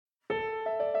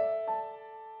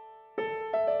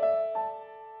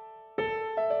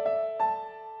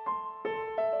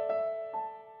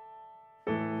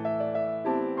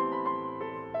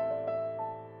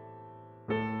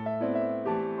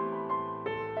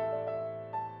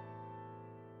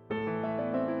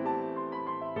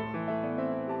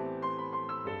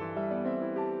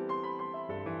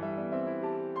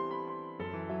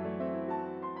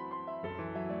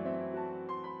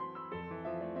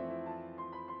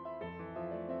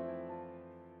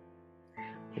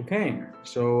Okay,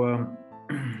 so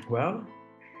well,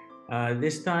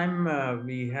 this time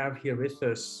we have here with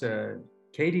us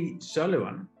Katy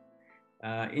Sullivan,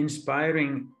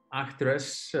 inspiring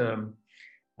actress,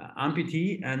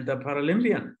 amputee, and a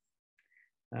Paralympian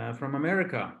from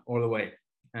America all the way.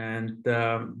 And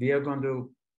we are going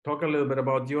to talk a little bit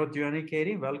about your journey,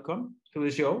 Katy. Welcome to the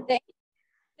show.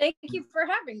 Thank you for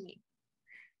having me.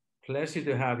 Pleasure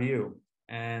to have you.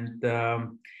 And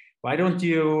why don't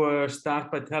you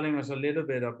start by telling us a little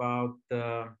bit about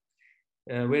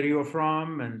where you're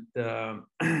from, and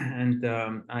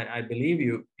I believe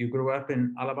you grew up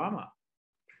in Alabama.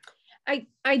 I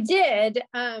did.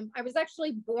 I was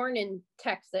actually born in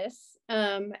Texas,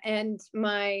 and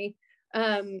my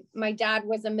dad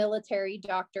was a military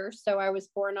doctor, so I was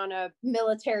born on a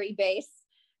military base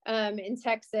in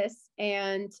Texas,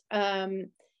 and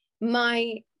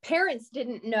my parents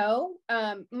didn't know.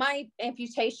 My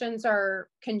amputations are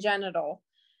congenital,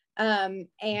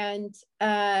 and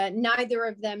neither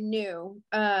of them knew.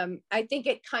 I think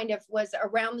it kind of was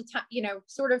around the time,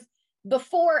 sort of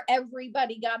before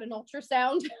everybody got an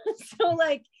ultrasound. So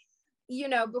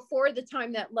before the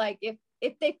time that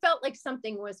if they felt like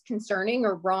something was concerning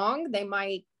or wrong, they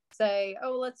might say,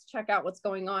 oh, let's check out what's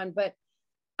going on. But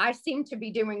I seemed to be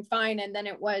doing fine. And then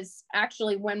it was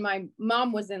actually when my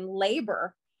mom was in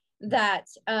labor that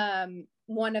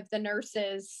one of the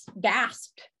nurses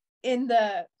gasped in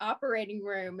the operating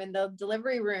room, in the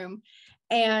delivery room.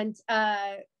 And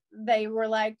they were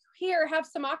like, here, have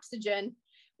some oxygen.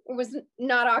 It was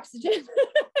not oxygen.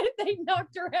 They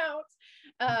knocked her out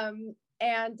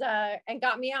and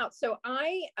got me out. So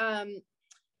I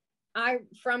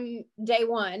from day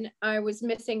one, I was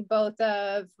missing both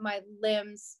of my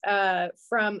limbs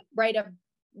from right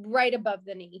above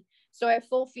the knee. So I have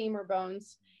full femur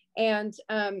bones, and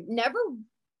never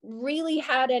really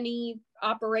had any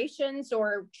operations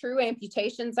or true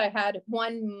amputations. I had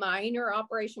one minor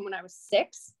operation when I was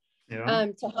 6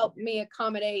 to help me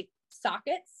accommodate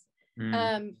sockets.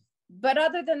 But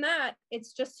other than that,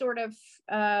 it's just sort of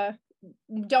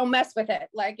don't mess with it.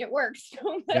 Like, it works.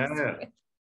 Don't mess with it.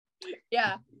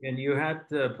 Yeah. And you had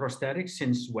prosthetics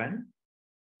since when?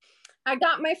 I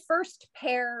got my first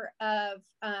pair of,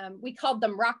 we called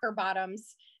them rocker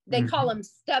bottoms. They call them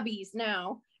stubbies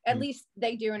now. At least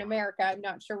they do in America. I'm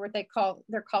not sure what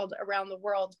they're called around the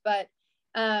world. But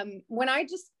when I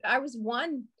was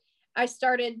 1, I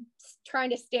started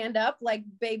trying to stand up like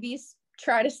babies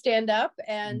try to stand up.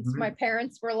 And my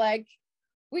parents were like,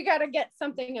 we got to get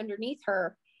something underneath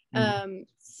her.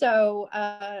 So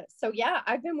yeah,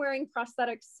 I've been wearing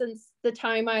prosthetics since the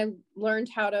time I learned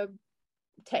how to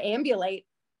ambulate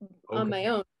on my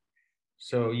own.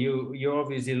 So you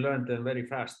obviously learned very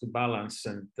fast to balance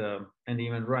and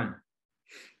even run.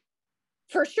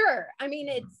 For sure. I mean,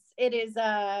 it is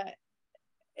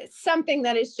something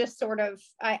that is just sort of,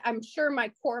 I'm sure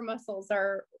my core muscles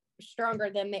are stronger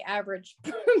than the average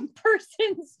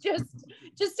person's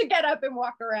just to get up and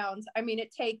walk around. I mean,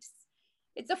 it's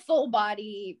a full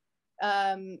body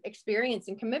experience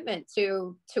and commitment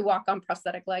to walk on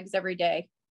prosthetic legs every day.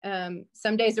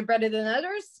 Some days are better than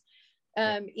others,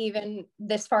 even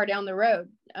this far down the road.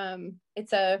 But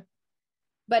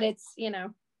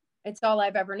it's all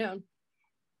I've ever known.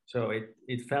 So it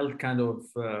felt kind of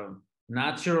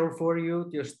natural for you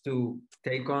just to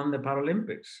take on the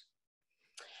Paralympics.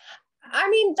 I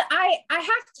mean, I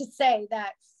have to say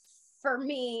that for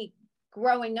me,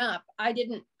 growing up, I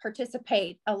didn't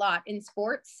participate a lot in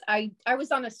sports. I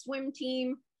was on a swim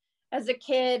team as a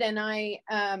kid, and I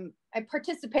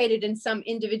participated in some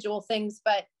individual things,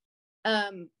 but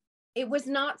it was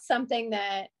not something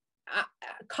that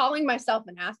calling myself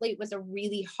an athlete was a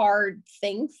really hard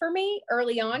thing for me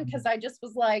early on, because I just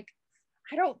was like,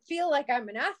 I don't feel like I'm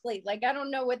an athlete. Like, I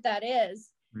don't know what that is.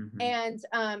 And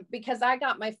because I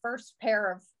got my first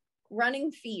pair of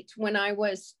running feet when I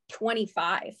was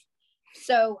 25.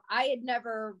 So I had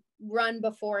never run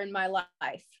before in my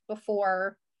life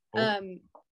before getting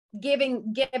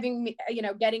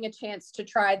a chance to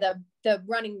try the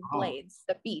running blades,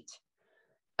 the feet.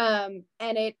 And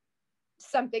it's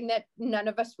something that none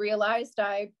of us realized.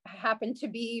 I happened to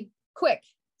be quick.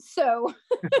 So,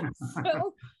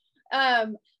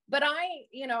 but I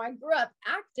grew up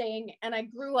acting, and I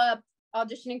grew up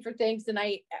auditioning for things, and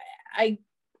I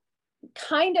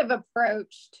kind of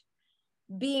approached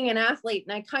being an athlete,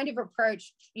 and I kind of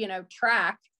approached,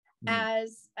 track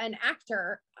as an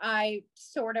actor. I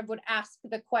sort of would ask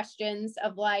the questions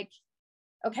of like,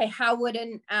 okay, how would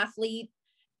an athlete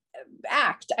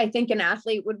act? I think an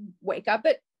athlete would wake up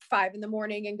at 5 in the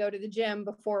morning and go to the gym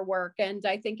before work. And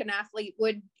I think an athlete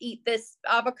would eat this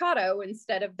avocado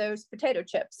instead of those potato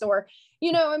chips, or,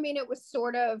 you know, I mean, it was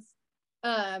sort of,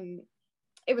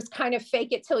 it was kind of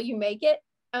fake it till you make it.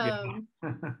 And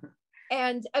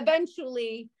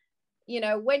eventually, you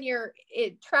know, when you're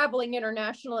traveling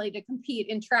internationally to compete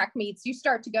in track meets, you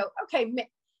start to go, okay,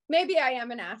 maybe I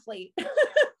am an athlete.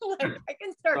 Like I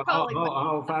can start calling.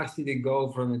 How fast did it go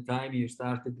from the time you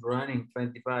started running,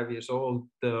 25 years old,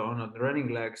 on a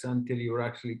running legs, until you were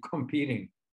actually competing?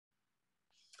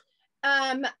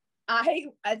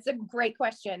 That's a great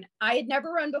question. I had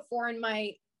never run before in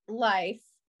my life.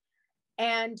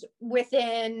 And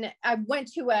I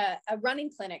went to a running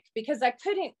clinic because I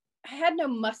had no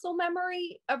muscle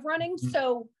memory of running. Mm-hmm.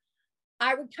 So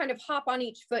I would kind of hop on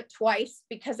each foot twice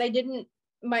because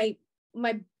my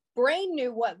brain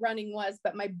knew what running was,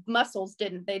 but my muscles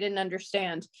didn't. They didn't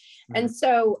understand. Mm-hmm. And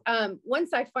so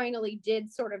once I finally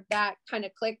did sort of that kind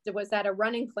of clicked, it was at a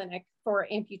running clinic for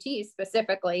amputees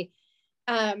specifically.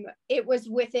 It was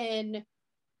within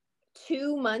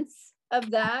 2 months of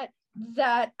that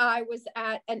I was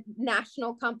at a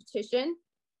national competition.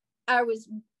 I was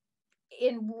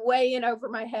way in over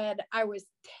my head. I was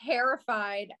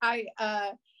terrified.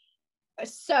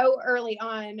 So early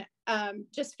on,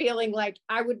 just feeling like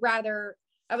I was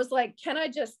like, can I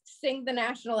just sing the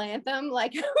national anthem?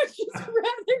 Like I would just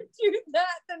rather do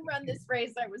that than run this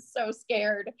race. I was so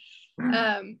scared.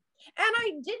 And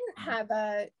I didn't have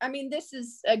this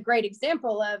is a great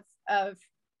example of,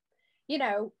 you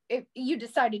know, if you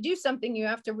decide to do something, you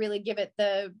have to really give it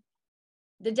the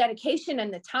dedication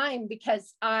and the time,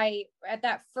 because at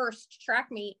that first track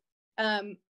meet,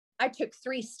 I took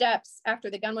 3 steps after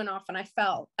the gun went off and I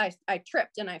fell. I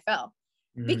tripped and I fell.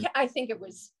 Mm-hmm. Because I think it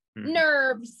was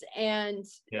nerves and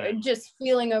just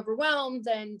feeling overwhelmed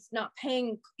and not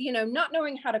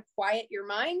knowing how to quiet your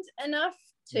mind enough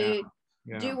to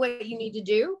do what you need to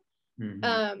do.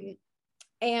 Mm-hmm.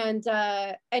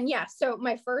 So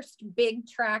my first big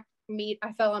track meet,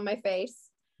 I fell on my face.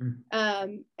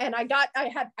 And I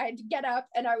had to get up,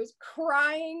 and I was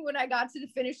crying when I got to the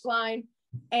finish line.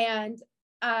 And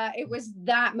it was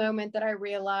that moment that I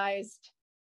realized,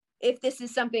 if this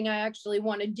is something I actually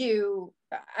want to do,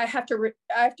 I have to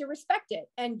respect it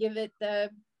and give it the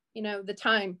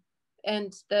time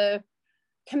and the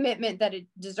commitment that it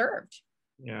deserved.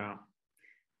 Yeah.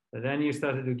 But then you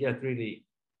started to get really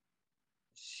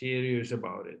serious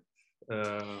about it.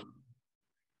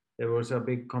 There was a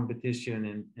big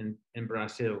competition in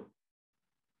Brazil.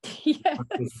 Yes.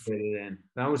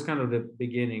 That was kind of the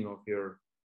beginning of your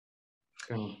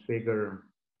kind of bigger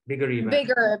events.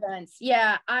 Bigger events.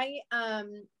 Yeah. I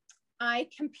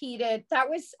competed. That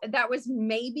was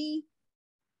maybe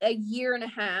a year and a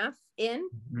half in.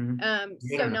 Mm-hmm.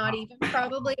 So not even,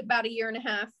 probably about a year and a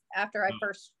half after I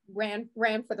first ran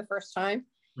for the first time.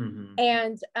 Mm-hmm.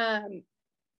 And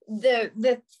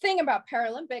the thing about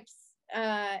Paralympics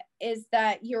is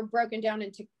that you're broken down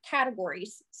into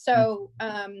categories. So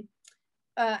and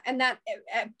that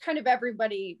kind of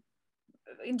everybody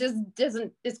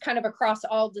is kind of across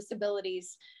all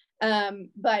disabilities.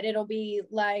 But it'll be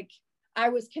like, I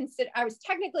was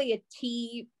technically a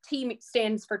T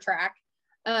stands for track,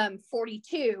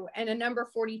 42, and a number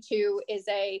 42 is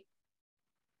I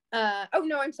am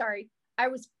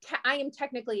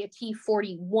technically a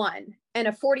T41, and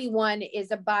a 41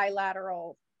 is a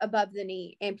bilateral above the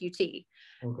knee amputee.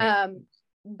 Okay.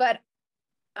 But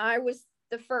I was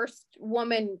the first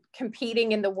woman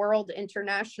competing in the world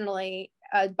internationally,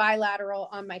 bilateral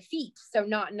on my feet, so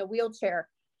not in a wheelchair.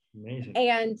 Amazing.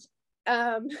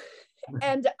 And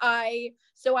I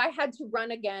had to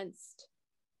run against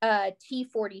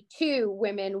T42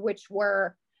 women, which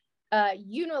were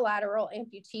unilateral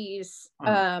amputees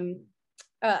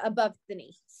above the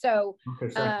knee. So,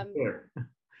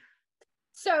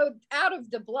 so out of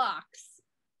the blocks,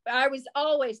 I was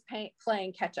always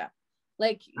playing catch up.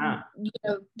 Like,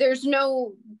 there's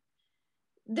no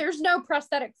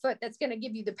prosthetic foot that's going to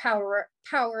give you the power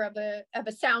of a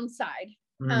sound side.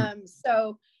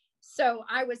 So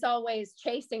I was always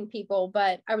chasing people,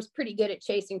 but I was pretty good at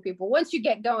chasing people. Once you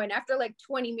get going, after like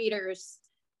 20 meters,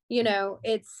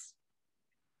 it's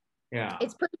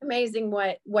pretty amazing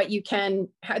what you can,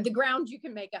 the ground you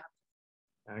can make up.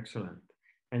 Excellent.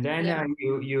 And then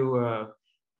you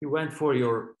went for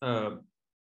your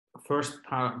first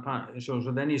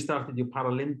so then you started your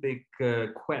Paralympic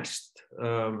quest,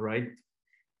 right?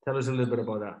 Tell us a little bit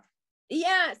about that.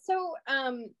 Yeah. So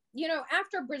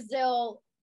after Brazil,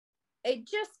 it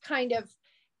just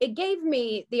it gave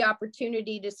me the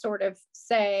opportunity to sort of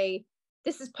say,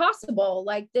 this is possible.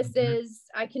 Like, this is,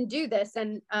 I can do this.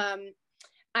 And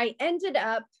I ended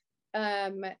up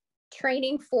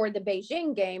training for the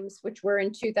Beijing Games, which were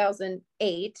in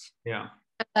 2008. Yeah.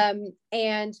 And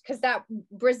because that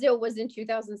Brazil was in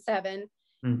 2007.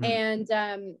 And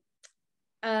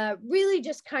really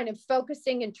just kind of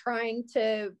focusing and trying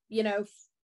to, you know,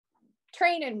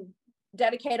 train and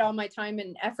dedicate all my time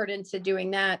and effort into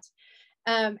doing that.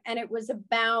 And it was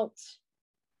about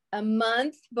a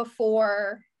month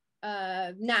before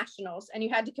nationals, and you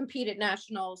had to compete at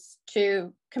nationals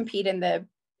to compete in the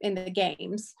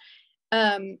games.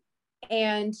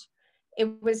 And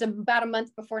it was about a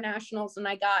month before nationals, and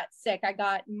I got sick. I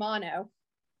got mono.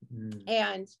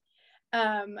 And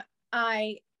I'm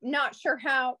not sure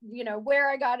how, you know, where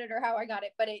I got it or how I got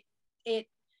it, but it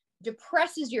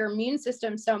depresses your immune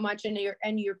system so much, and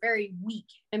you're very weak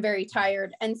and very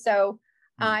tired. And so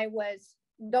I was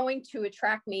going to a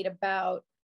track meet about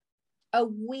a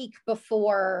week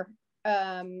before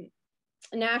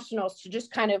nationals to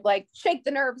just kind of like shake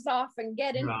the nerves off and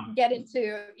get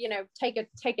into, you know, take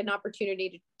an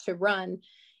opportunity to run.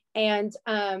 And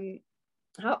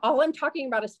all I'm talking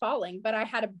about is falling, but I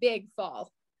had a big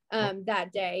fall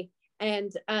that day.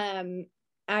 And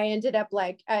I ended up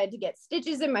like, I had to get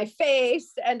stitches in my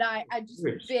face, and I just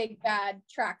big bad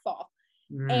track fall.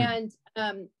 And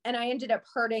I ended up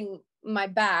hurting my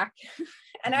back.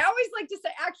 And I always like to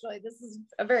say, actually, this is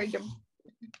a very good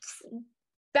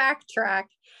backtrack.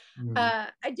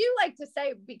 I do like to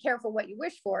say, be careful what you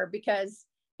wish for, because,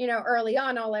 you know, early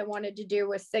on, all I wanted to do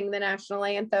was sing the national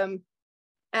anthem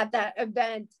at that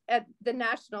event at the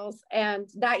nationals. And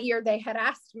that year they had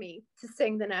asked me to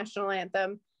sing the national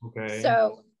anthem. Okay.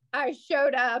 So I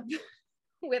showed up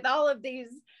with all of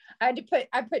these. I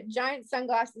put giant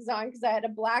sunglasses on because I had a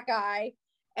black eye,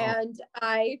 and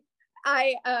I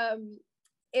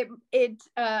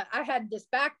had this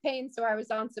back pain, so I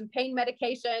was on some pain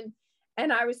medication,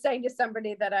 and I was saying to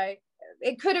somebody that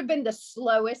it could have been the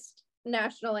slowest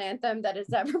national anthem that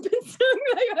has ever been sung.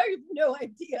 I have no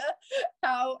idea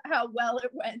how well it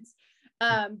went.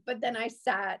 But then I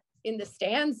sat in the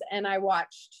stands and I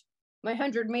watched my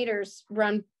 100 meters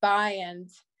run by and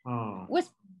was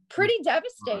pretty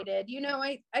devastated. You know,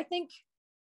 I think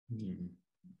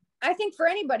for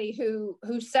anybody who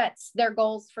sets their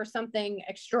goals for something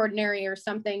extraordinary or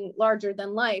something larger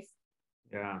than life,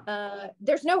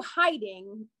 there's no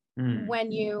hiding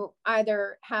when you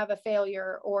either have a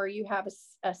failure or you have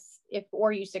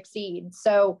or you succeed.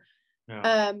 So,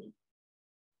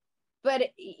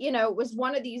 but you know, it was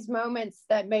one of these moments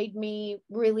that made me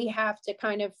really have to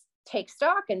kind of take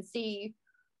stock and see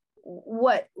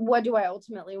what do I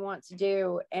ultimately want to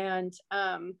do. And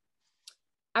I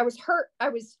was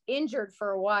injured for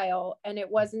a while, and it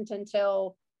wasn't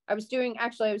until I was doing a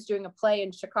play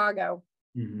in Chicago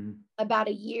about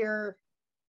a year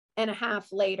and a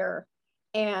half later,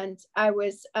 and I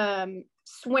was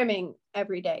swimming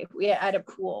every day. We had a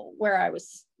pool where I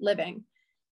was living,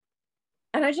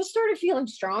 and I just started feeling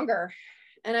stronger.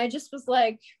 And I just was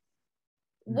like,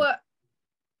 what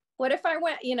if I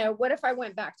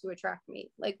went back to a track meet?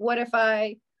 Like, what if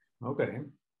I,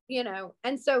 you know?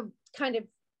 And so kind of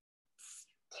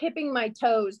dipping my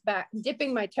toes back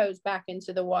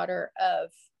into the water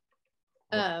of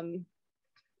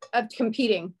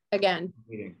competing again.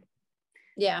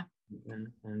 Yeah.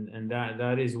 And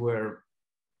that is where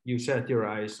you set your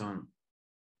eyes on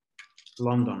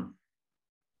London.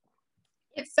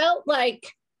 It felt like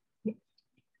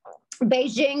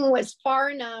Beijing was far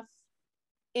enough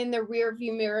in the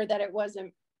rearview mirror that it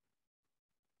wasn't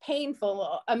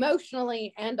painful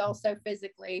emotionally and also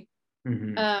physically.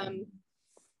 And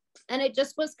it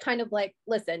just was kind of like,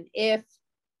 listen, if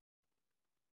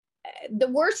the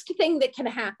worst thing that can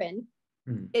happen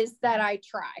is that I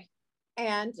try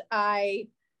and I,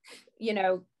 you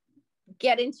know,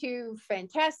 get into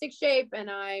fantastic shape, and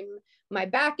my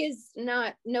back is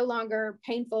no longer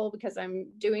painful because I'm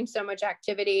doing so much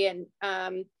activity, and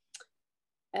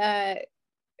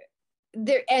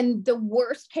the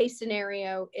worst case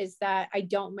scenario is that I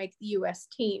don't make the US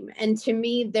team. And to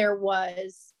me, that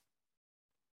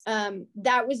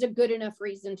was a good enough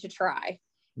reason to try.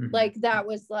 Like, that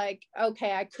was like,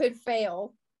 okay, I could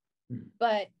fail,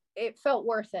 but it felt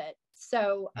worth it.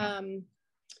 So,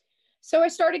 so I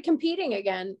started competing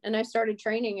again, and I started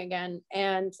training again,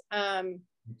 and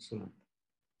excellent.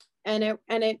 And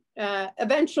it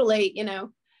eventually, you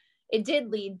know, it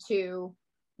did lead to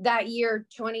that year,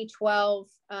 2012.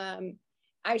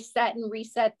 I set and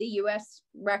reset the US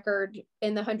record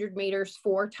in the 100 meters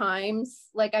 4 times.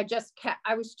 Like, I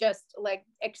was just like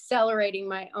accelerating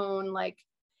my own, like,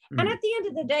 and at the end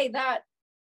of the day, that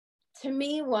to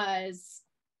me was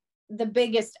the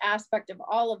biggest aspect of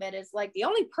all of it is like the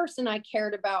only person I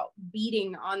cared about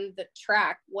beating on the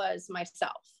track was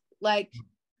myself. Like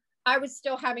I was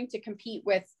still having to compete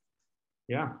with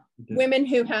women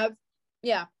who have,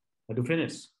 to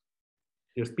finish.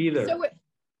 Just be there. So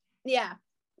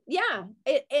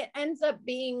it ends up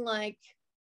being like,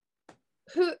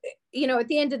 who, you know, at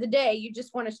the end of the day, you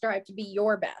just want to strive to be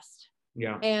your best.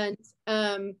 Yeah.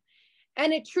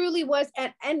 And it truly was,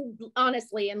 and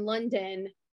honestly, in London,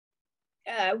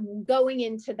 going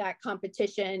into that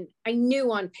competition, I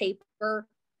knew on paper,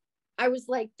 I was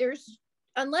like,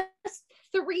 unless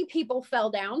 3 people fell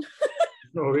down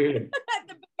oh, really? at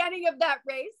the beginning of that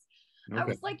race, I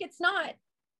was like, it's not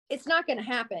going to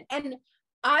happen. And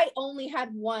I only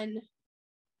had one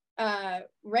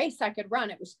race I could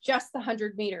run. It was just the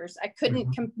 100 meters. I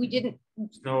couldn't, we didn't,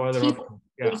 no other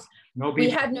we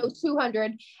had no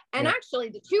 200. And actually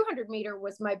the 200 meter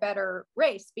was my better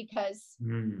race because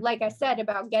like I said,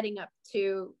 about getting up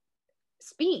to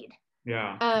speed.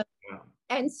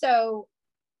 And so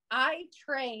I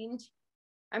trained,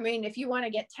 I mean, if you want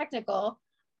to get technical,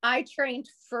 I trained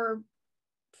for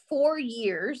 4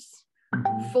 years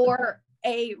for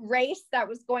a race that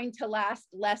was going to last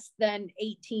less than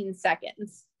 18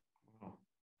 seconds.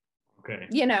 Okay.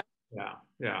 You know? Yeah.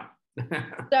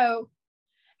 So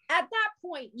at that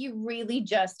point, you really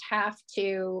just have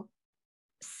to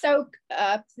soak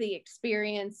up the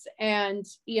experience. And,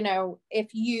 you know,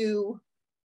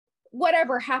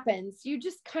 whatever happens, you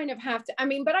just kind of have to, I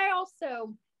mean, but I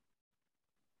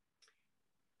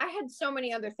had so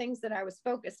many other things that I was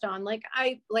focused on. Like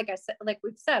I said, like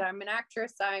we've said, I'm an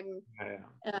actress.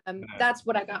 That's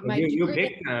what I got my you degree.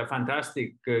 picked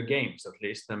fantastic games, at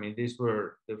least. I mean, these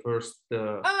were the first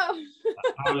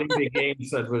Olympic games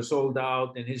that were sold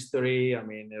out in history. I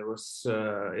mean, it was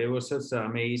such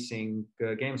amazing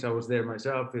games. I was there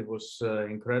myself. It was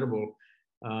incredible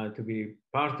to be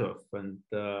part of. And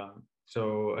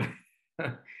so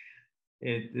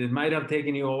it might have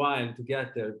taken you a while to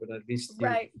get there, but at least you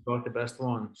got the best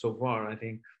one so far, I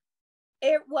think.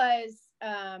 It was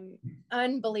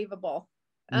unbelievable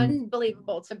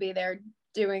to be there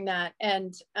doing that.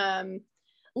 And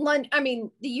London, I mean,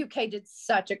 the UK did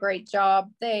such a great job.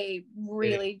 They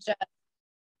really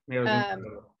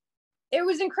it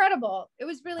was incredible. It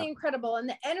was really incredible. And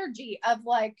the energy of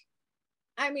like,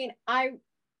 I mean, I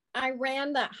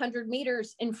ran that 100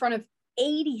 meters in front of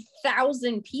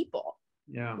 80,000 people.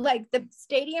 Yeah. Like the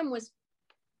stadium was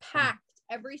packed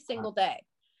every single day.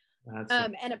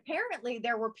 And apparently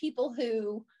there were people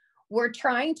who were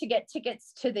trying to get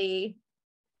tickets to the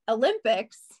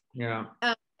Olympics. Yeah.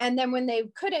 And then when they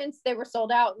couldn't, they were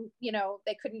sold out, you know,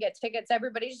 they couldn't get tickets.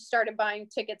 Everybody just started buying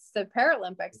tickets to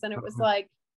Paralympics. And it was like,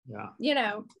 you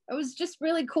know, it was just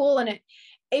really cool. And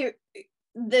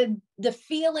the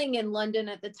feeling in London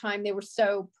at the time, they were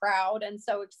so proud and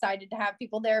so excited to have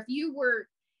people there. If you were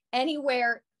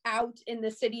anywhere out in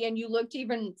the city and you looked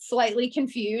even slightly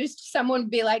confused, someone would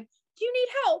be like, do you need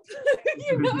help?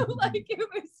 You know, like it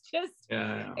was just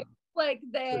like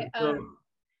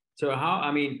so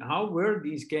how were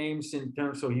these games in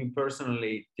terms of you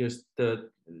personally? Just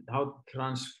how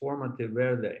transformative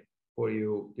were they for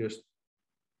you, just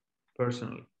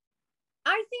personally?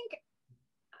 I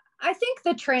think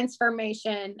the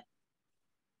transformation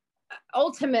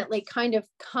ultimately kind of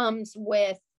comes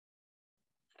with,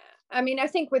 I mean, I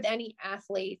think with any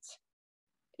athlete,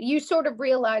 you sort of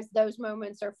realize those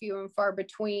moments are few and far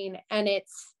between, and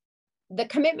it's the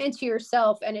commitment to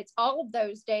yourself, and it's all of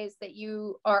those days that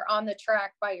you are on the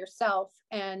track by yourself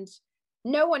and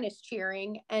no one is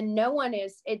cheering and no one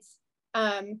is,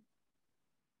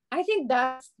 I think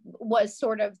that was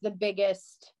sort of the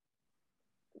biggest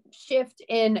shift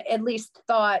in at least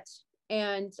thought,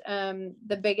 and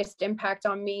the biggest impact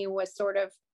on me was sort of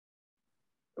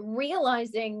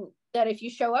realizing that if you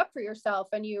show up for yourself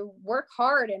and you work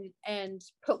hard and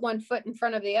put one foot in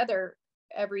front of the other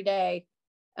every day,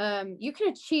 you can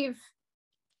achieve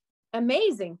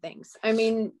amazing things. I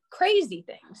mean, crazy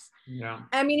things. Yeah.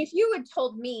 I mean, if you had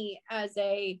told me as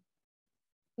a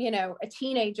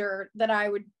teenager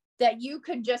that you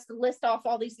could just list off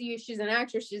all these she's an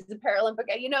actress, she's a Paralympic,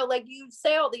 you know, like you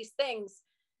say all these things,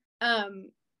 and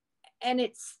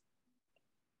it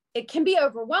can be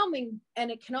overwhelming,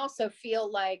 and it can also feel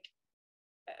like,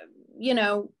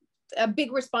 a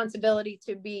big responsibility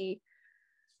to be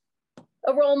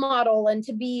a role model and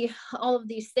to be all of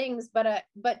these things, but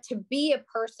to be a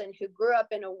person who grew up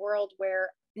in a world where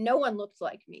no one looked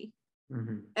like me,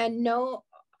 and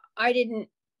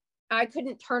I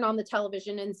couldn't turn on the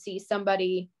television and see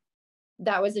somebody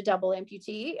that was a double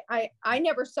amputee. I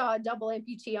never saw a double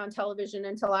amputee on television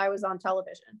until I was on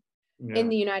television. in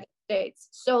the United States.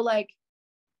 So like,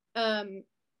 that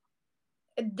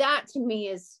to me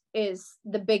is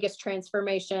the biggest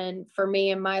transformation for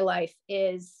me in my life,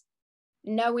 is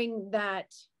knowing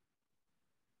that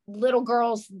little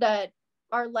girls that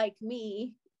are like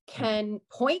me can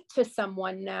point to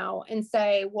someone now and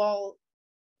say, well,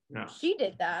 she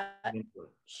did that.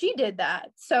 She did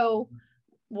that. So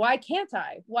why can't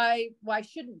I? Why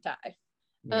shouldn't I?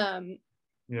 And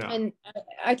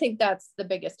I think that's the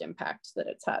biggest impact that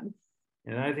it's had.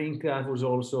 And I think that was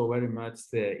also very much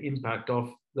the impact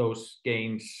of those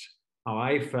games, how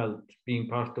I felt being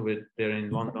part of it there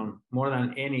in London, more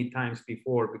than any times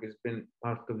before, because I've been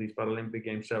part of these Paralympic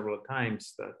Games several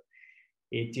times, that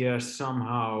it just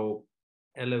somehow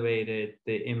elevated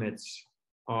the image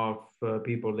of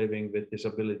people living with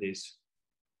disabilities.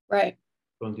 Right.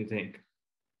 Don't you think?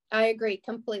 I agree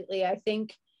completely. I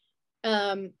think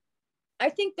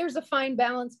there's a fine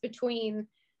balance between,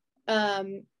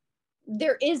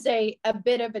 there is a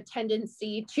bit of a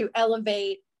tendency to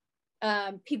elevate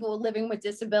people living with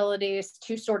disabilities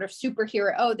to sort of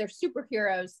superhero. Oh, they're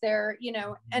superheroes. They're, you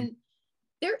know, and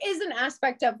there is an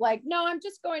aspect of like, no, I'm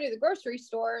just going to the grocery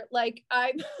store. Like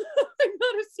I'm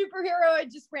not a superhero. I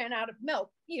just ran out of milk,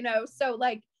 you know? So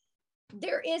like,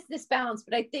 there is this balance,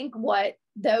 but I think what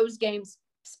those games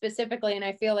specifically, and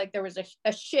I feel like there was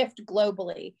a shift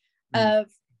globally of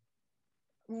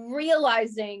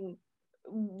realizing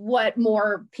what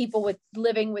more people with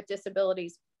living with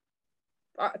disabilities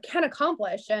can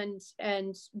accomplish and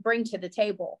bring to the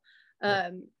table.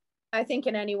 I think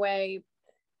in any way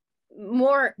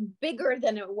more bigger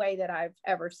than a way that I've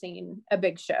ever seen a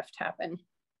big shift happen.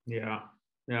 Yeah.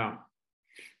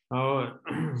 Oh,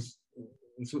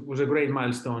 it was a great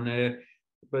milestone.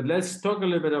 But let's talk a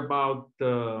little bit about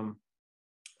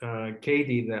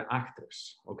Katy, the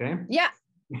actress. Okay. Yeah.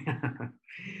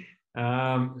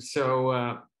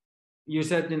 So you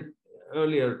said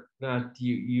earlier that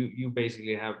you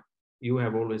basically have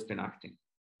always been acting.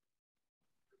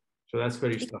 So that's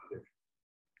very started.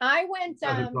 I went.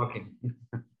 Talking.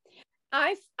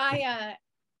 I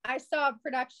saw a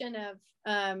production of.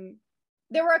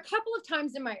 There were a couple of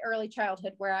times in my early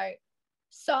childhood where I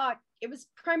saw, it was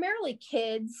primarily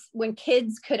kids, when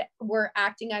kids were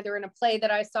acting either in a play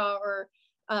that I saw or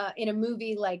in a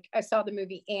movie. Like I saw the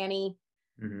movie Annie,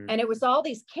 and it was all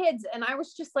these kids, and I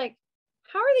was just like,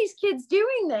 how are these kids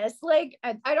doing this? Like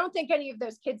I don't think any of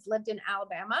those kids lived in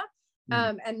Alabama.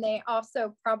 And they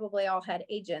also probably all had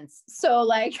agents. So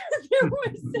like there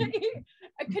was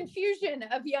a confusion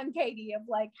of young Katy of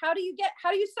like, how do you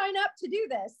sign up to do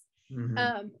this?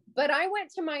 But I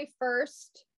went to my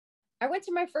first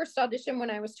audition when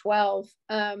I was 12.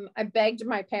 I begged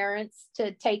my parents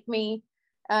to take me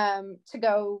to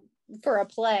go for a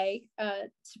play,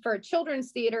 for a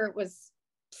children's theater. It was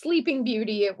Sleeping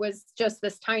Beauty. It was just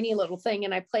this tiny little thing.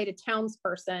 And I played a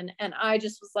townsperson. And I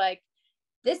just was like,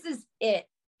 this is it.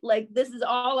 Like, this is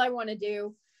all I want to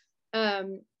do.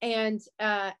 And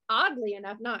oddly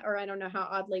enough, I don't know how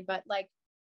oddly, but like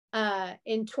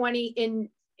in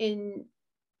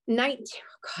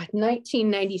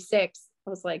 1996, I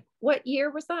was like, what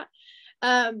year was that?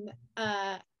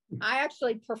 I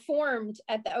actually performed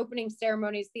at the opening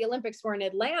ceremonies. The Olympics were in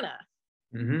Atlanta.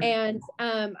 And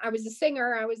I was a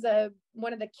singer. I was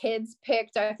one of the kids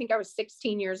picked. I think I was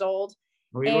 16 years old.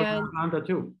 We were in Atlanta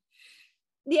too.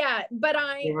 Yeah, but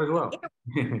as well.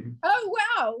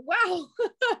 Oh wow.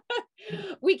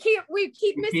 we keep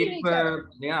missing each other.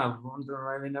 Yeah,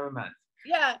 we never met.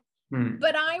 Yeah.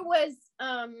 But I was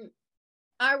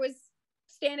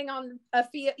standing on a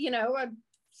field, a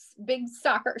big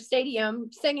soccer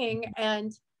stadium singing,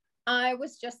 and I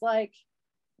was just like,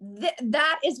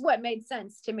 that is what made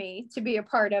sense to me, to be a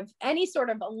part of any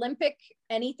sort of Olympic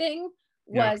anything.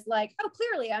 Was like, oh,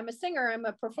 clearly I'm a singer, I'm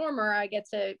a performer, I get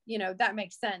to, that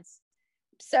makes sense.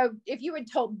 So if you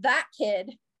had told that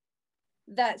kid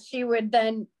that she would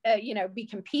then, be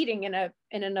competing in an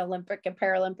Olympic and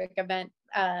Paralympic event,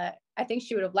 I think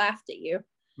she would have laughed at you.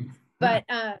 But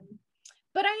I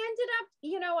ended up,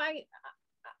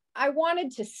 I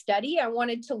wanted to study. I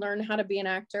wanted to learn how to be an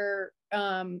actor.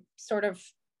 I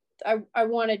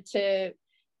wanted to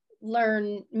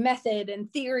learn method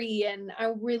and theory, and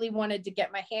I really wanted to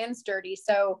get my hands dirty.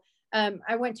 So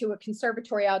I went to a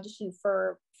conservatory audition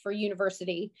for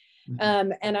university,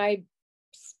 and I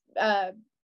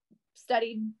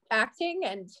studied acting.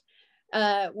 And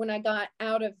when I got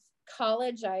out of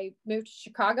college, I moved to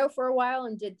Chicago for a while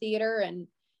and did theater, and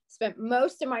spent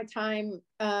most of my time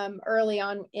early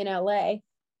on in LA.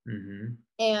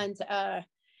 And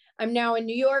I'm now in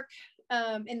New York,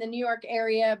 in the New York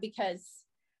area, because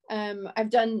I've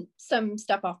done some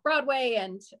stuff off Broadway,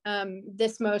 and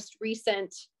this most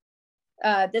recent,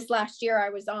 this last year, I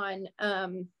was on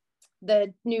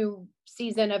the new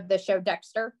season of the show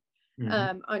Dexter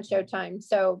on Showtime.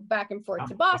 So back and forth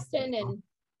to Boston, and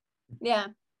yeah.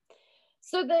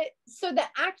 So the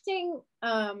acting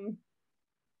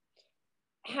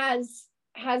has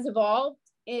evolved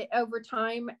over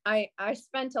time. I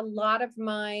spent a lot of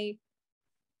my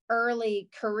early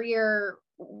career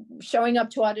showing up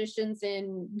to auditions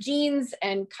in jeans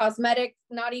and cosmetic,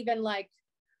 not even like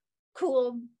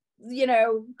cool,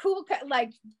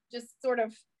 like just sort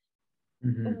of,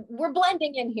 we're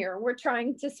blending in here. We're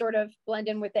trying to sort of blend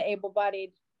in with the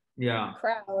able-bodied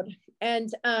crowd.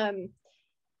 And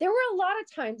there were a lot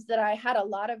of times that I had a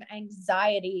lot of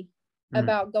anxiety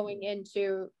about going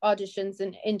into auditions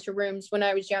and into rooms when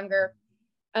I was younger,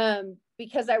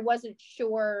 because I wasn't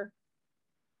sure.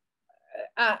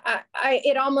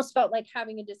 It almost felt like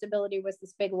having a disability was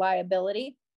this big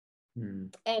liability.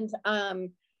 And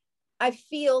I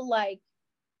feel like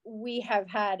we have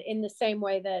had, in the same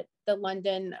way that the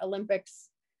London Olympics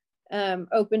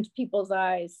opened people's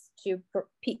eyes to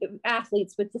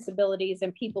athletes with disabilities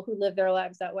and people who live their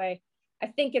lives that way, I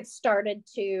think it started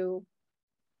to,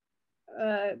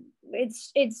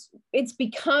 it's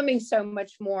becoming so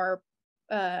much more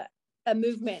a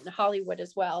movement in Hollywood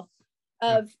as well,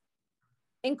 of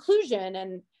inclusion.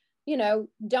 And,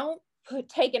 don't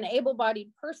take an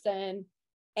able-bodied person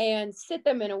and sit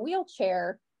them in a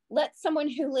wheelchair. Let someone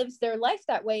who lives their life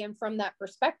that way and from that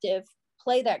perspective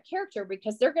play that character,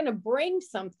 because they're going to bring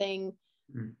something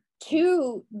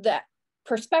to that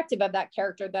perspective of that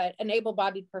character that an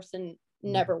able-bodied person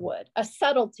never would. A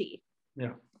subtlety.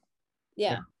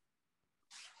 Yeah.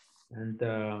 And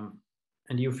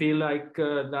you feel like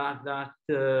that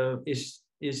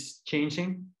is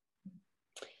changing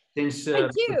since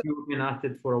you've been at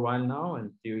it for a while now,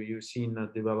 and you've seen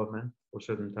that development for a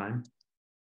certain time.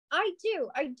 I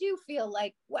do feel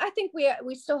like, I think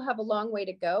we still have a long way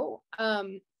to go.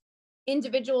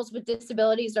 Individuals with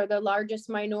disabilities are the largest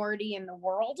minority in the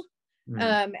world.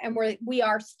 And we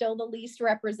are still the least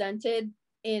represented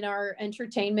in our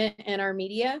entertainment and our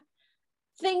media.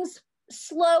 Things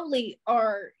slowly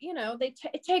are,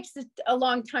 it takes a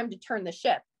long time to turn the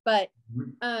ship, but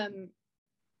I'm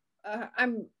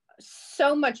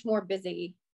so much more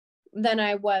busy than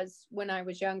I was when I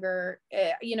was younger.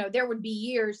 There would be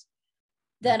years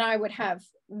that I would have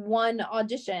one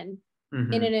audition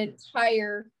in an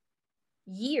entire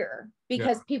year,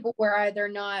 because people were either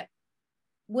not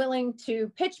willing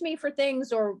to pitch me for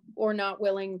things or not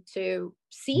willing to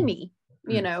see me.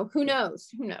 Who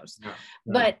knows?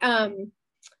 But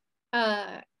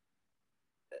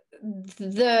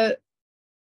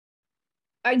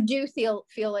I do feel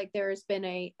like there has been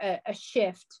a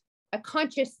shift, a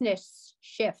consciousness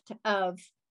shift of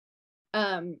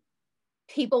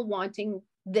people wanting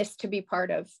this to be part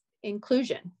of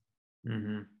inclusion.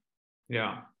 But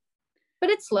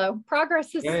it's slow.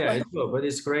 Progress is slow. It's slow, but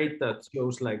it's great that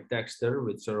shows like Dexter,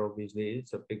 which are obviously,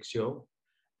 it's a big show,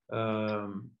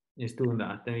 is doing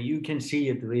that. And you can see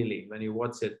it really when you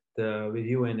watch it with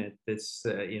you in it. It's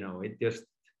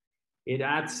it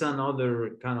adds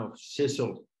another kind of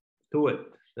sizzle to it,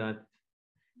 that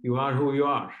you are who you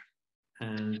are,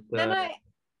 and like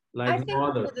no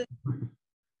other.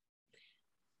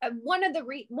 One of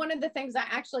the things, I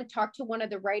actually talked to one of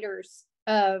the writers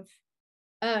of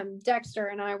Dexter,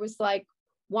 and I was like,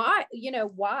 why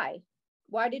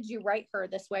did you write her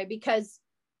this way? Because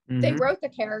they wrote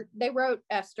they wrote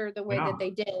Esther the way that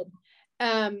they did,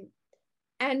 and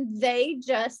they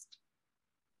just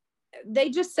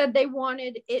said they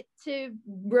wanted it to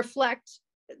reflect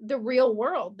the real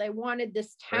world. They wanted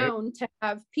this town to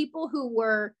have people who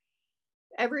were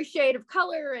every shade of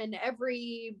color and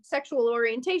every sexual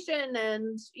orientation,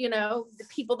 and the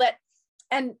people that.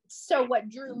 And so what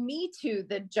drew me to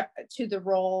the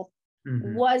role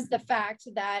was the fact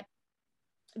that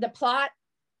the plot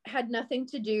had nothing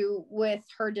to do with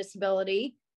her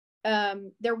disability.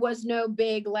 There was no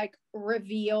big like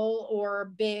reveal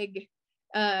or big,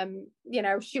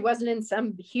 she wasn't in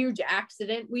some huge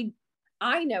accident.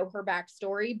 I know her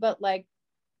backstory, but like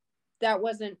that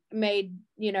wasn't made,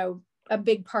 a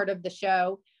big part of the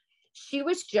show. She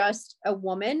was just a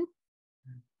woman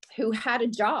who had a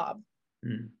job.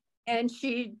 And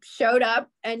she showed up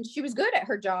and she was good at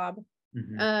her job.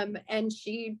 And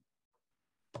she,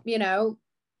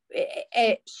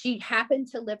 she happened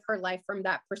to live her life from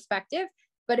that perspective,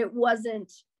 but it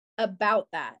wasn't about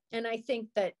that. And I think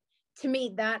that, to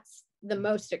me, that's the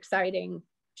most exciting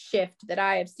shift that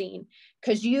I have seen,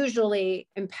 because usually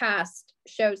in past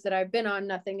shows that I've been on,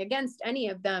 nothing against any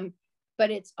of them,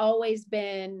 but it's always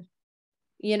been,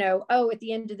 you know, oh, at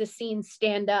the end of the scene,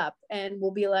 stand up, and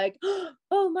we'll be like,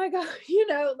 oh my God, you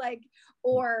know, like,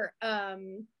 or,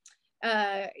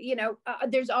 you know,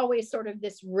 there's always sort of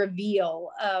this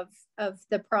reveal of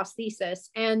the prosthesis.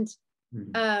 And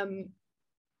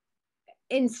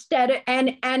instead,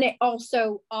 and it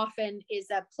also often is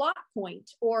a plot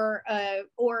point, or,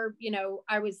 you know,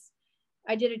 I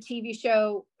did a TV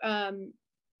show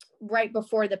right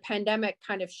before the pandemic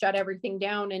kind of shut everything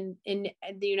down in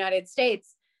the United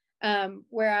States,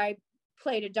 where I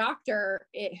played a doctor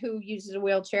who uses a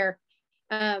wheelchair.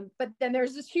 But then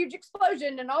there's this huge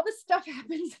explosion and all this stuff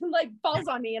happens and like falls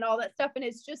on me and all that stuff. And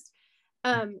it's just,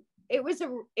 it was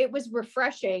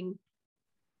refreshing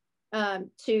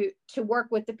to work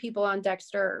with the people on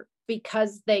Dexter,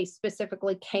 because they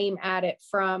specifically came at it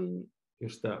from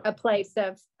a place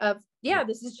of yeah,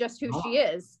 this is just who she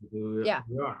is. Yeah.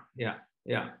 Yeah.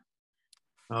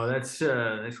 Oh, that's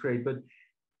great. But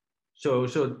so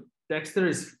Dexter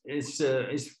is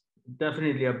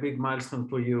definitely a big milestone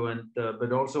for you, and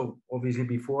but also obviously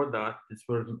before that, it's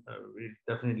worth really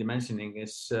definitely mentioning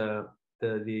is the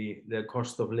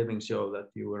cost of living show that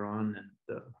you were on. And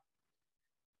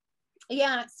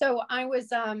yeah, so I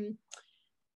was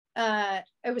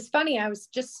it was funny, I was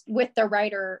just with the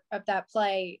writer of that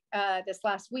play this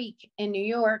last week in New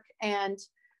York, and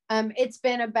it's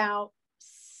been about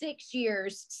 6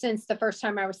 years since the first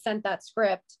time I was sent that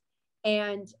script.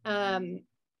 And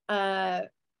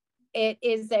it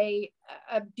is a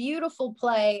beautiful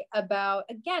play about,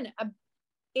 again,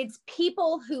 it's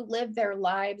people who live their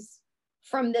lives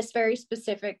from this very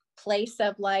specific place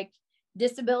of like,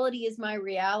 disability is my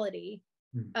reality.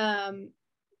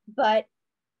 But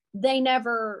they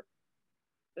never,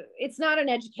 it's not an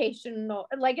educational,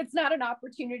 like, it's not an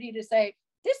opportunity to say,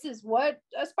 this is what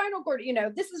a spinal cord, you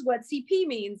know, this is what CP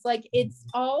means. Like, it's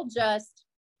all just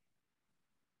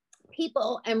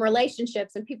people and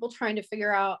relationships and people trying to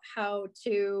figure out how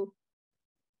to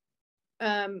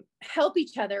help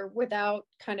each other without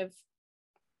kind of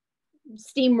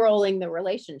steamrolling the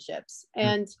relationships.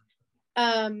 And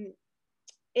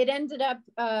it ended up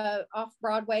off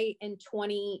Broadway in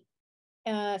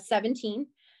 2017.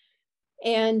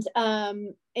 And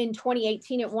in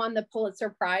 2018, it won the Pulitzer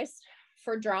Prize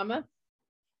for drama.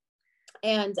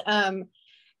 And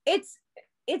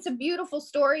it's a beautiful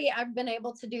story. I've been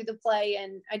able to do the play,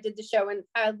 and I did the show in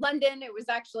London. It was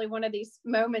actually one of these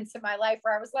moments in my life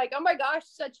where I was like, oh my gosh,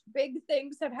 such big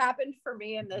things have happened for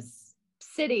me in this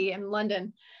city in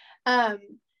London. Yeah,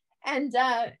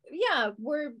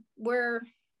 we're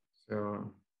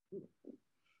so,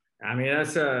 I mean,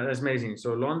 that's amazing.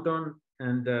 So London,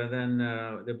 and then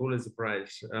the Pulitzer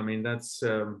Prize. I mean, that's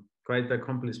quite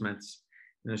accomplishments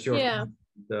in a short time.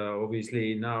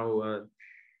 Obviously now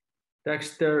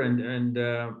Dexter,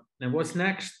 and what's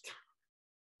next?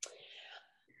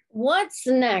 What's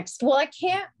next? Well, I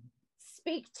can't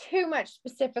speak too much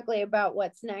specifically about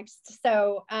what's next.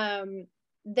 So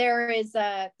there's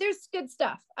good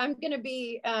stuff. I'm going to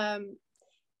be,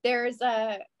 there's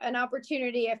an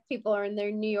opportunity, if people are in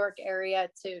their New York area,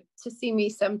 to see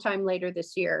me sometime later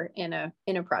this year in a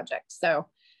project. So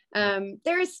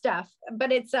there is stuff,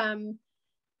 but it's,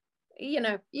 you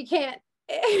know, you can't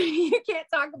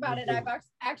talk about it. I've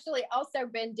actually also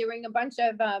been doing a bunch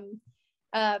of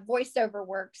voiceover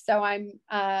work. So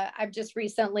I've just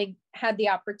recently had the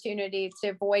opportunity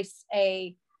to voice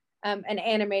an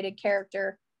animated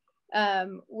character,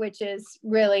 which is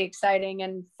really exciting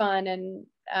and fun. And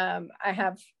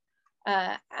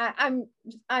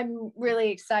I'm really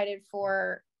excited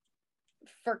for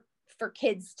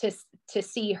kids to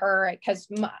see her, because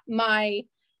my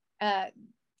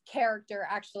character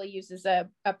actually uses a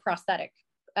prosthetic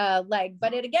leg,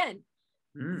 but it's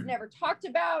never talked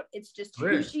about. It's just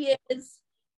who she is,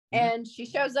 and she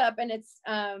shows up, and it's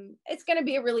going to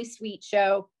be a really sweet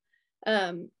show,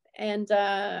 and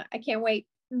I can't wait.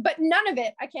 But none of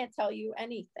it, I can't tell you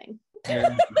anything.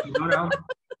 No.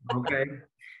 Okay,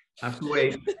 have to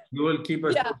wait. You will keep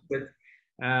us posted.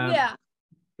 Yeah,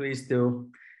 please do.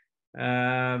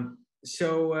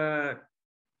 So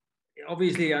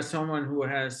obviously, as someone who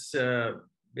has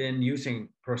been using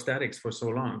prosthetics for so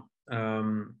long,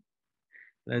 I'm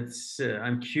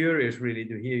curious really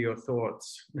to hear your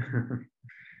thoughts.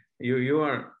 you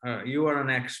are an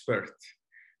expert,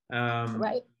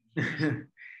 right?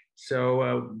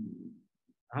 So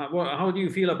how do you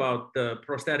feel about the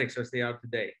prosthetics as they are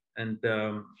today? And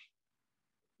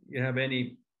you have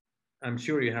any? I'm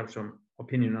sure you have some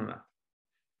opinion on that.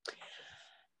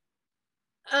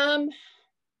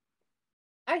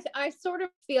 I sort of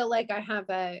feel like I have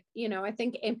a, I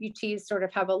think amputees sort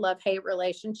of have a love-hate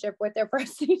relationship with their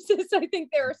prosthesis. I think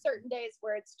there are certain days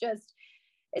where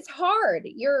it's hard.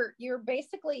 You're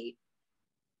basically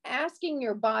asking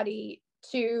your body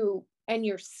to, and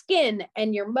your skin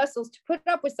and your muscles to put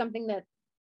up with something that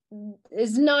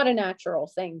is not a natural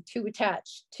thing to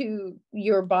attach to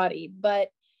your body, but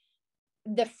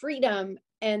the freedom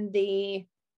and the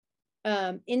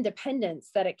independence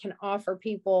that it can offer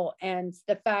people, and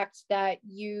the fact that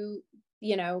you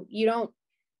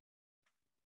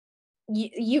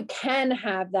can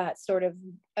have that sort of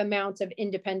amount of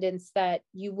independence that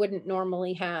you wouldn't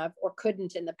normally have or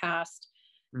couldn't in the past.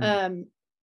 Mm.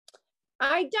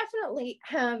 I definitely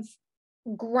have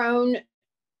grown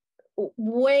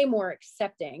way more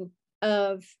accepting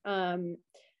of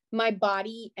my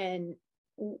body and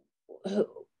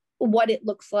what it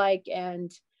looks like,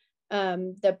 and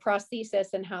the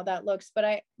prosthesis and how that looks. But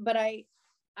I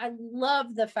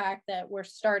love the fact that we're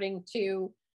starting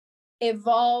to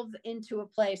evolve into a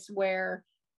place where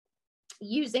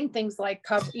using things like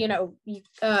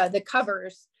the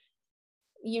covers,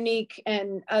 unique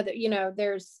and other,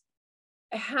 there's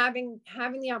having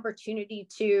the opportunity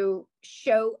to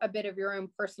show a bit of your own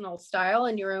personal style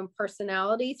and your own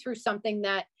personality through something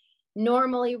that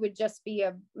normally would just be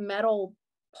a metal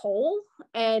pole.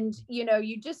 And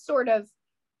you just sort of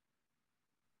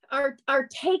are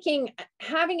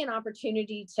having an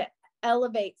opportunity to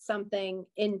elevate something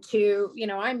into,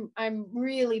 I'm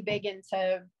really big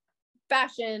into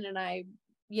fashion, and I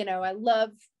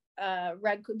love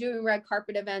doing red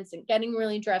carpet events and getting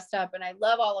really dressed up, and I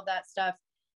love all of that stuff.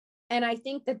 And I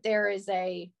think that there is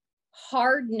a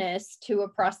hardness to a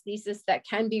prosthesis that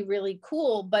can be really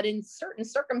cool, but in certain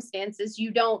circumstances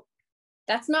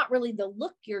that's not really the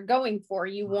look you're going for.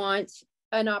 You want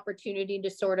an opportunity to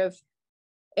sort of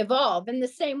evolve in the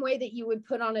same way that you would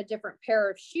put on a different pair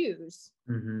of shoes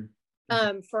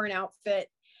for an outfit.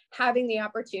 Having the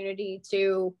opportunity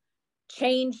to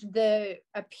change the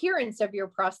appearance of your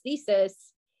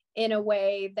prosthesis in a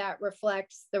way that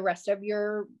reflects the rest of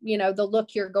your, the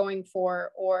look you're going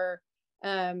for, or,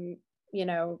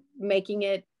 making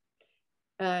it,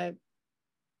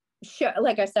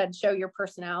 like I said, show your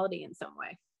personality in some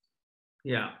way.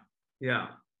 Yeah.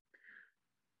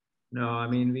 No, I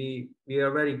mean, we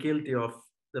are very guilty of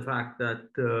the fact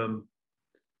that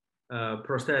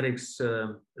prosthetics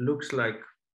looks like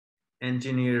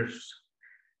engineers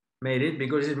made it,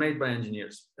 because it's made by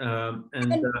engineers. And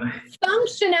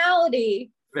functionality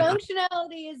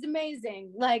is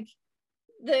amazing. Like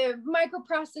the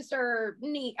microprocessor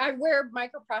knee, I wear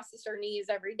microprocessor knees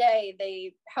every day.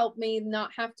 They help me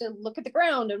not have to look at the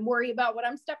ground and worry about what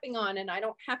I'm stepping on, and I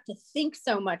don't have to think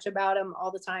so much about them all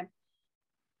the time.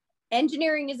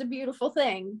 Engineering is a beautiful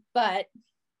thing, but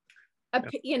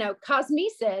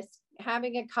cosmesis,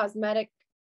 having a cosmetic,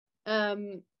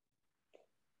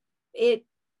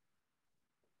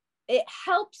 it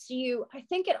helps you. I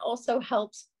think it also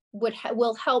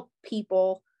will help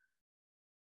people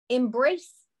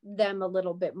embrace them a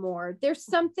little bit more. There's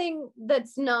something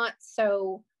that's not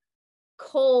so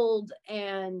cold,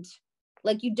 and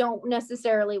like you don't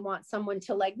necessarily want someone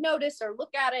to like notice or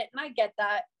look at it. And I get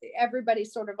that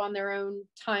everybody's sort of on their own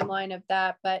timeline of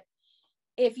that. But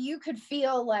if you could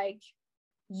feel like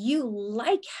you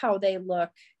like how they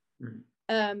look,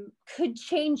 could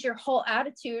change your whole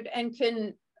attitude and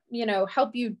can,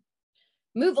 help you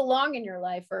move along in your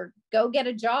life, or go get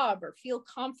a job, or feel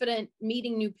confident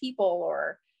meeting new people,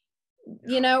 or,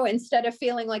 instead of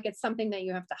feeling like it's something that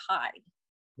you have to hide.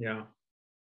 Yeah.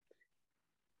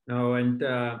 No, and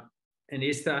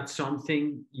is that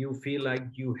something you feel like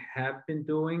you have been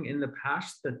doing in the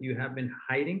past, that you have been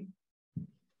hiding?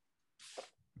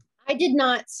 I did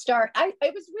not start. I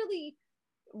was really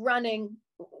running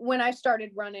when I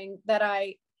started running, that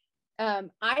I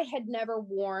had never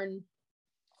worn.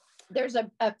 There's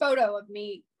a photo of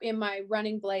me in my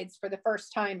running blades for the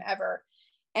first time ever.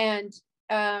 And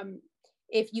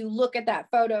if you look at that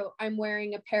photo, I'm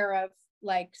wearing a pair of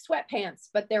like sweatpants,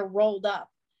 but they're rolled up,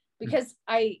 because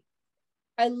I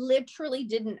literally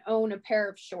didn't own a pair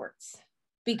of shorts,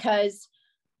 because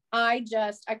I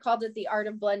called it the art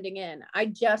of blending in. I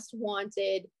just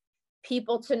wanted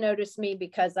people to notice me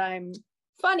because I'm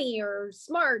funny or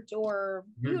smart or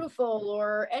beautiful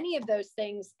or any of those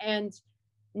things, and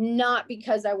not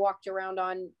because I walked around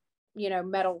on,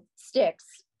 metal sticks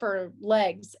for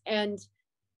legs. And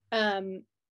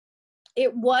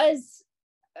it was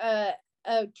a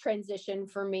transition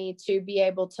for me to be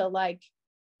able to like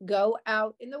go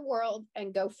out in the world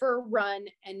and go for a run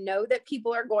and know that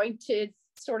people are going to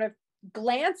sort of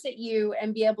glance at you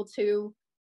and be able to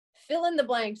fill in the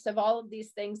blanks of all of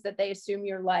these things that they assume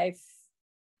your life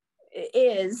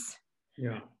is.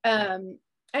 Yeah.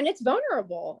 And it's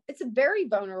vulnerable. It's a very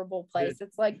vulnerable place.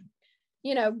 It's like,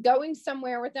 you know, going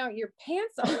somewhere without your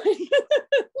pants on.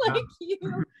 Like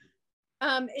you,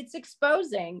 it's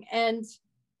exposing. And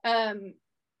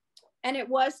it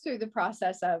was through the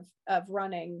process of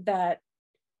running that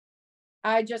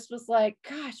I just was like,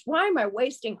 gosh, why am I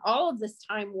wasting all of this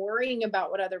time worrying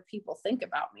about what other people think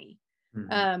about me?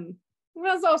 It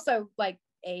was also like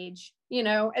age, you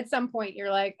know, at some point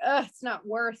you're like, oh, it's not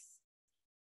worth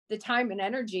the time and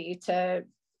energy to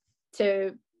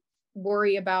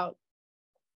worry about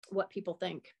what people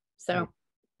think. So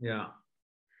yeah,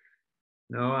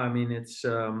 no, I mean, it's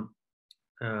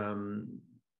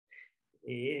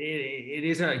it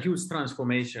is a huge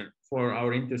transformation for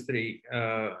our industry,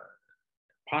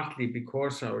 partly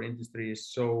because our industry is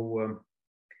so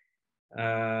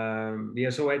we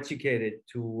are so educated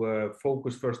to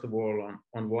focus first of all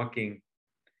on walking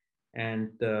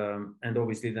and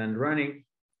obviously then running.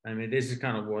 I mean, this is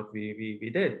kind of what we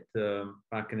did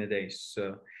back in the days.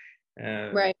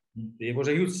 right. It was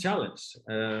a huge challenge,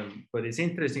 but it's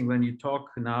interesting when you talk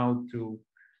now to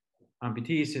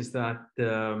amputees is that,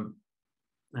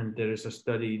 and there is a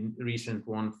study, recent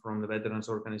one from the Veterans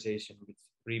Organization, which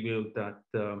revealed that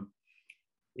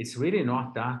it's really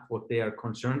not that what they are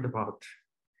concerned about.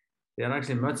 They are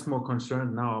actually much more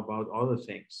concerned now about other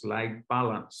things like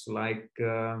balance, like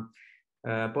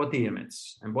body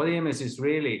image. And body image is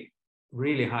really,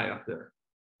 really high up there.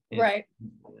 Right.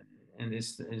 And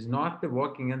it's not the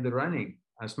walking and the running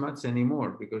as much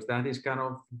anymore, because that is kind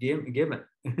of given.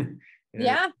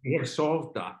 Yeah. We have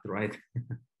solved that, right?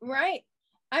 Right.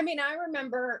 I mean, I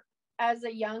remember as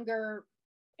a younger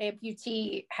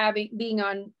amputee being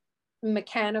on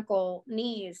mechanical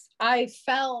knees, I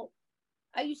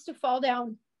used to fall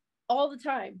down all the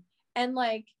time. And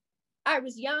like, I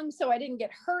was young, so I didn't get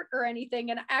hurt or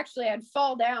anything. And actually I'd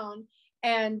fall down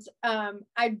and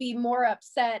I'd be more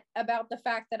upset about the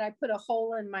fact that I put a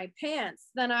hole in my pants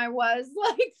than I was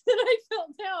like that I fell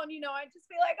down. You know, I'd just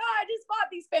be like, oh, I just bought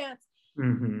these pants.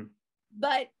 Mm-hmm.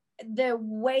 But the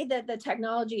way that the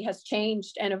technology has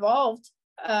changed and evolved,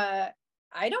 I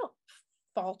don't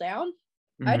fall down.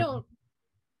 Mm-hmm.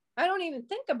 I don't even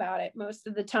think about it most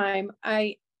of the time.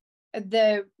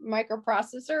 The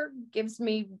microprocessor gives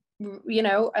me, you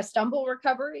know, a stumble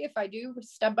recovery if I do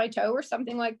stub my toe or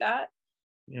something like that.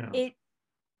 Yeah. At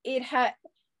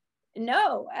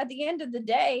the end of the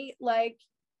day, like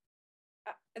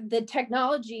the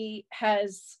technology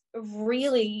has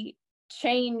really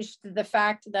changed the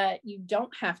fact that you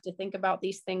don't have to think about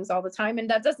these things all the time. And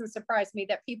that doesn't surprise me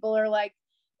that people are like,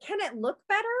 can it look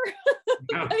better?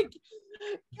 Yeah. Like,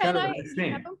 can I?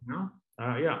 You know?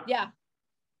 Yeah. Yeah.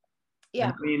 Yeah.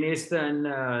 I mean, it's then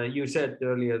you said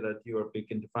earlier that you are big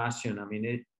into fashion. I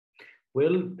mean,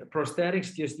 will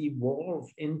prosthetics just evolve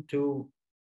into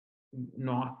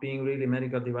not being really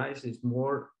medical devices,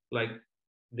 more like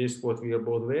this what we are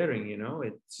both wearing, you know?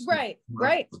 It's right.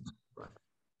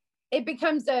 It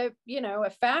becomes a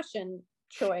fashion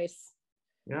choice.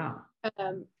 Yeah.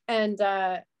 And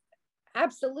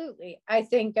absolutely. I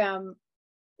think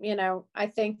I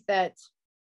think that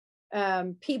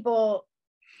people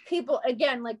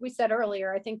again, like we said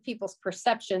earlier, I think people's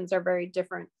perceptions are very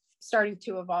different, starting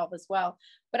to evolve as well.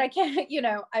 But I can't,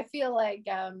 I feel like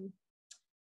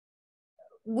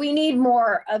we need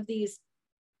more of these.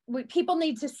 People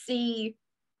need to see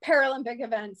Paralympic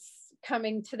events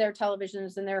coming to their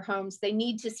televisions in their homes. They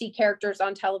need to see characters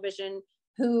on television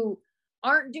who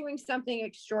aren't doing something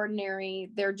extraordinary.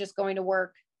 They're just going to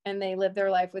work and they live their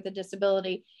life with a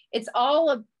disability. It's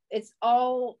all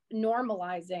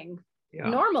normalizing. Yeah.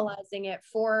 Normalizing it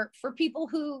for people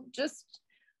who just,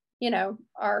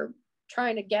 are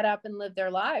trying to get up and live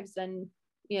their lives, and,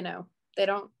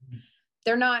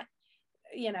 they're not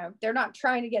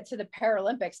trying to get to the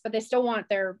Paralympics, but they still want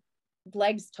their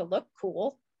legs to look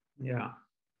cool. Yeah.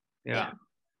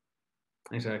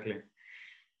 Exactly.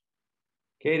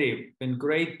 Katy, been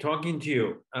great talking to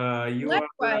you. You are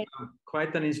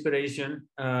quite an inspiration.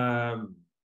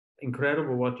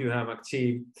 Incredible what you have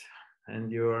achieved,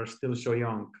 and you are still so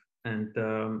young. And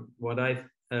what I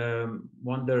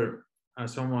wonder,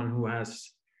 as someone who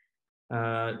has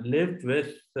lived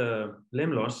with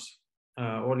limb loss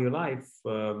all your life,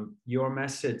 your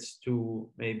message to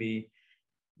maybe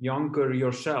younger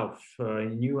yourself,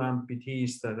 new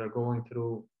amputees that are going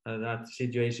through that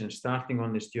situation, starting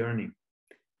on this journey.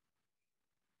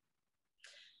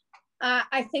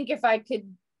 I think if I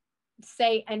could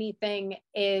say anything,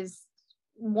 is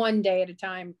one day at a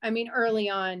time. I mean, early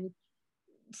on,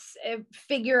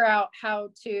 figure out how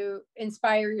to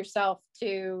inspire yourself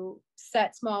to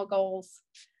set small goals,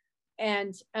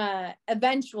 and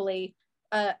eventually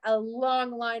a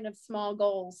long line of small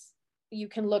goals, you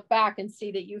can look back and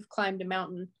see that you've climbed a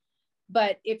mountain.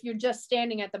 But if you're just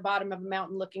standing at the bottom of a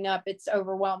mountain looking up, it's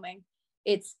overwhelming.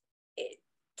 It's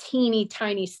teeny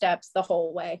tiny steps the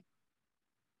whole way.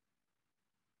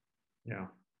 Yeah,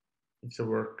 it's a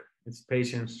work. It's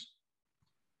patience.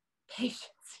 Patience,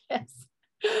 yes.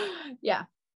 Yeah.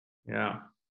 Yeah.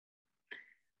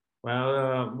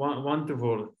 Well,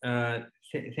 wonderful.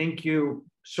 Thank you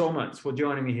so much for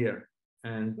joining me here.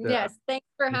 And yes, thanks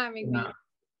for having me.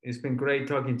 It's been great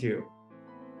talking to you.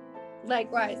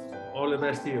 Likewise. All the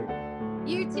best to you.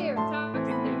 You too. Talk